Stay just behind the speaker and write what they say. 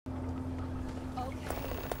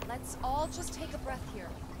Let's all just take a breath here.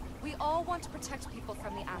 We all want to protect people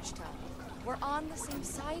from the Ashta. We're on the same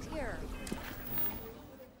side here.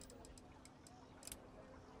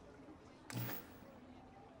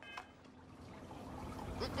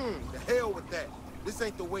 The hell with that. This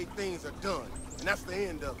ain't the way things are done, and that's the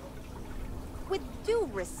end of it. With due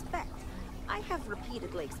respect, I have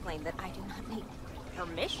repeatedly explained that I do not need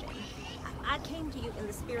permission. I came to you in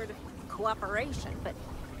the spirit of cooperation, but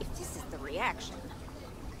if this is the reaction...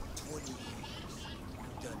 20 years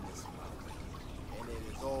we've done this my way, and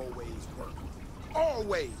it has always worked.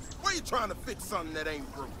 Always! Why are you trying to fix something that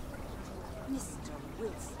ain't broke? Mr.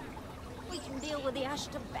 Wilson, we can deal with the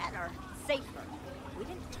Ashta better, safer. We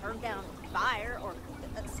didn't turn down fire or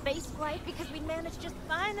space flight because we managed just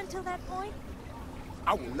fine until that point.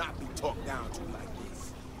 I will not be talked down to like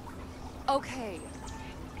this. Okay.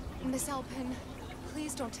 Miss Alpin,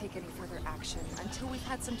 please don't take any further action until we've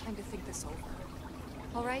had some time to think this over.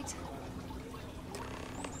 All right?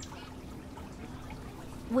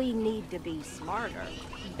 We need to be smarter,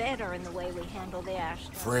 better in the way we handle the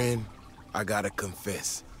Ashta. Friend, I gotta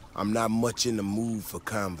confess, I'm not much in the mood for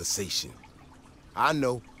conversation. I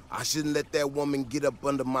know, I shouldn't let that woman get up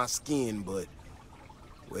under my skin, but,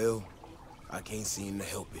 well, I can't seem to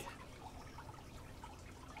help it.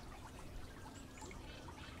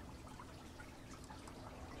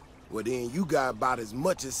 Well then, you got about as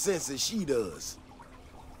much as sense as she does.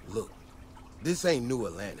 Look, this ain't New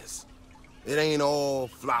Atlantis. It ain't all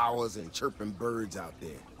flowers and chirping birds out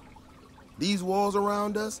there. These walls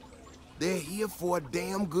around us, they're here for a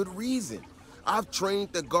damn good reason. I've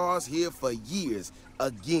trained the guards here for years,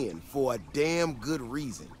 again, for a damn good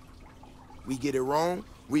reason. We get it wrong,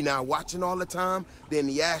 we not watching all the time, then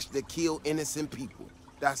the Ashta kill innocent people.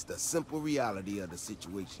 That's the simple reality of the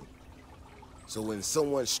situation. So when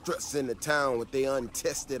someone struts into town with their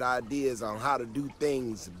untested ideas on how to do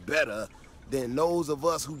things better than those of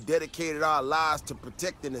us who dedicated our lives to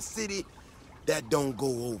protecting the city, that don't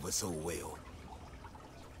go over so well.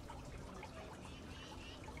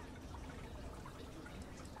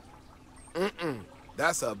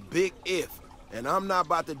 That's a big if, and I'm not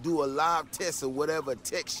about to do a live test of whatever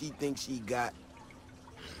tech she thinks she got.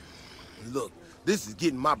 Look, this is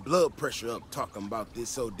getting my blood pressure up talking about this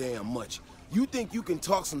so damn much. You think you can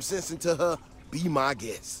talk some sense into her? Be my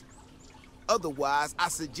guest. Otherwise, I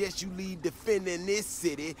suggest you leave defending this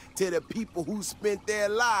city to the people who spent their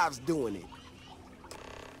lives doing it.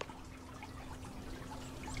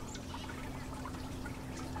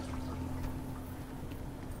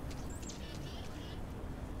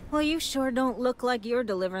 Well, you sure don't look like you're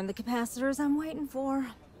delivering the capacitors I'm waiting for.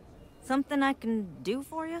 Something I can do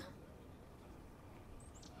for you?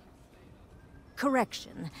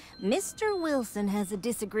 Correction. Mr. Wilson has a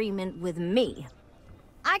disagreement with me.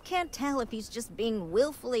 I can't tell if he's just being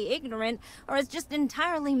willfully ignorant or has just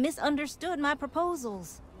entirely misunderstood my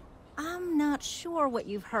proposals. I'm not sure what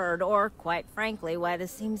you've heard or, quite frankly, why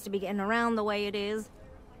this seems to be getting around the way it is.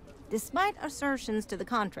 Despite assertions to the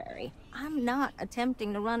contrary, I'm not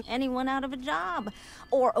attempting to run anyone out of a job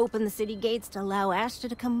or open the city gates to allow Ashta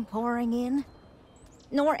to come pouring in.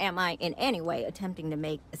 Nor am I in any way attempting to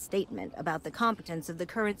make a statement about the competence of the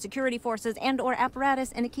current security forces and/or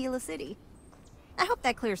apparatus in Akila City. I hope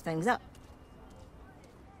that clears things up.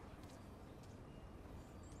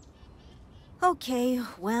 Okay,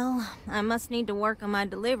 well, I must need to work on my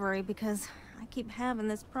delivery because I keep having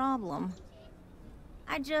this problem.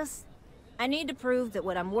 I need to prove that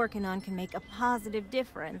what I'm working on can make a positive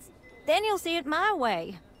difference. Then you'll see it my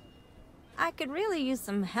way. I could really use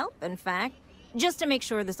some help, in fact, just to make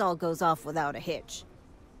sure this all goes off without a hitch.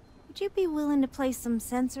 Would you be willing to place some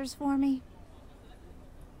sensors for me?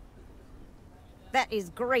 That is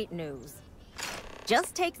great news.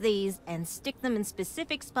 Just take these and stick them in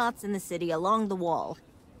specific spots in the city along the wall.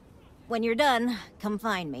 When you're done, come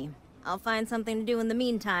find me. I'll find something to do in the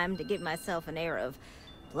meantime to give myself an air of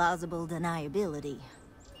plausible deniability.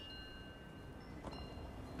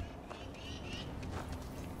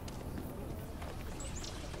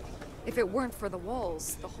 If it weren't for the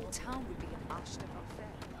walls, the whole town would be an Ashta buffet.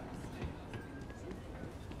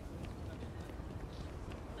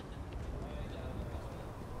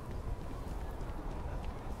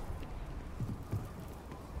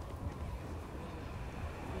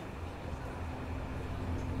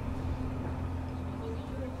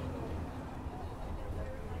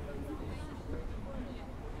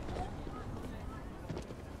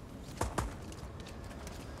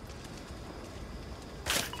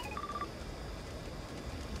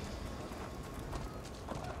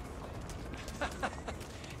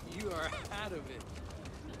 You are out of it.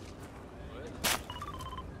 What?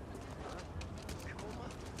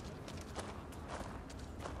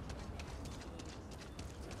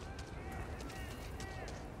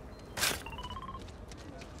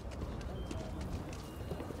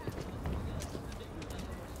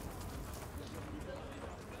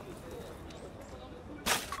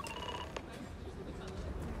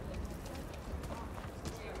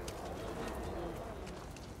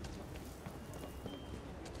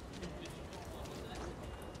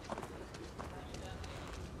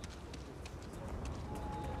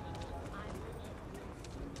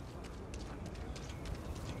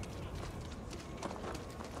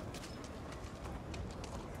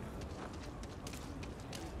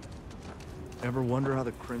 Ever wonder how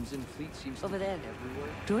the Crimson Fleet seems Over to be there. everywhere?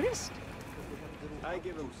 Tourist? I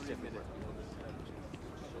give him 3 minutes.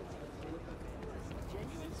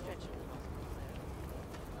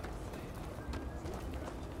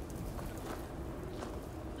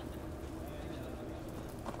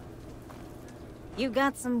 You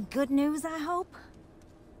got some good news, I hope?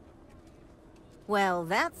 Well,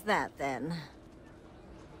 that's that then.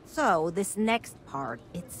 So, this next part,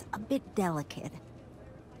 it's a bit delicate.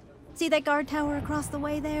 See that guard tower across the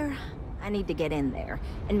way there? I need to get in there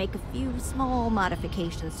and make a few small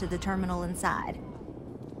modifications to the terminal inside.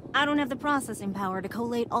 I don't have the processing power to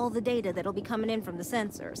collate all the data that'll be coming in from the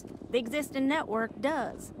sensors. The existing network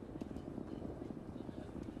does.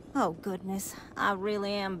 Oh goodness, I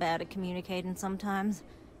really am bad at communicating sometimes.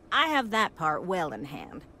 I have that part well in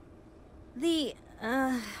hand. The,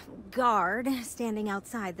 guard standing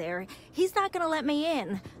outside there, he's not gonna let me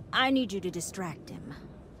in. I need you to distract him.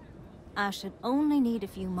 I should only need a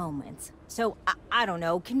few moments. So, I don't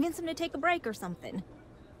know, convince him to take a break or something.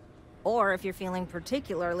 Or if you're feeling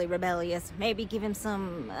particularly rebellious, maybe give him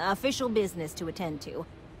some official business to attend to.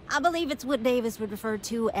 I believe it's what Davis would refer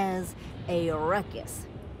to as a ruckus.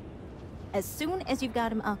 As soon as you've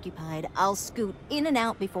got him occupied, I'll scoot in and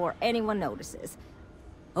out before anyone notices.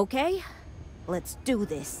 Okay? Let's do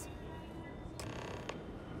this.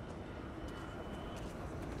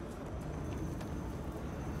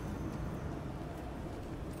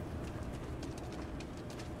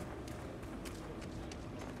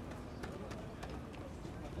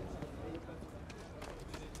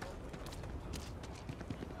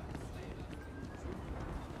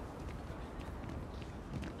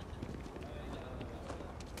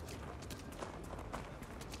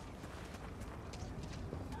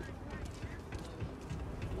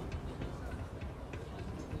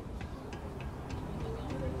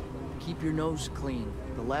 Keep your nose clean.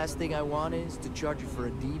 The last thing I want is to charge you for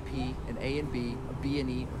a DP, an A and B, a B and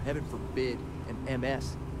E, or heaven forbid, an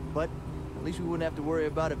MS. But at least we wouldn't have to worry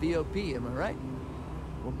about a VOP, am I right?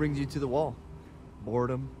 What brings you to the wall?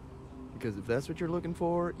 Boredom? Because if that's what you're looking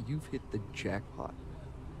for, you've hit the jackpot.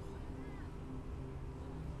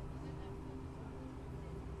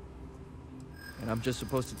 And I'm just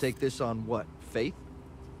supposed to take this on what? Faith?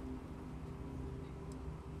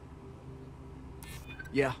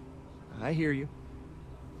 Yeah, I hear you.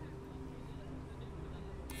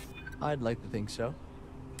 I'd like to think so.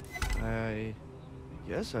 I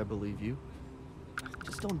guess I believe you.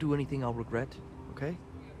 Just don't do anything I'll regret, okay?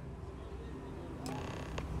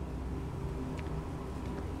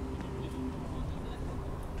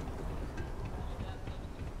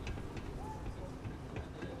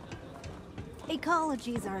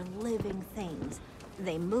 Ecologies are living things.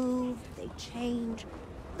 They move, they change.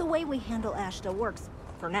 The way we handle Ashta works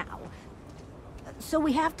for now. So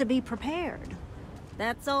we have to be prepared.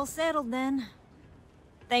 That's all settled then.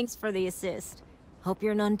 Thanks for the assist. Hope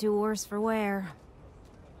you're none too worse for wear.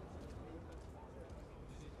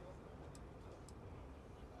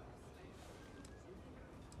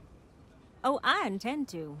 Oh, I intend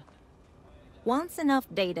to. Once enough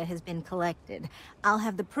data has been collected, I'll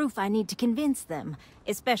have the proof I need to convince them,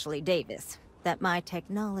 especially Davis, that my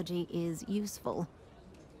technology is useful.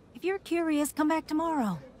 If you're curious, come back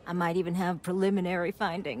tomorrow. I might even have preliminary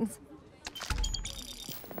findings.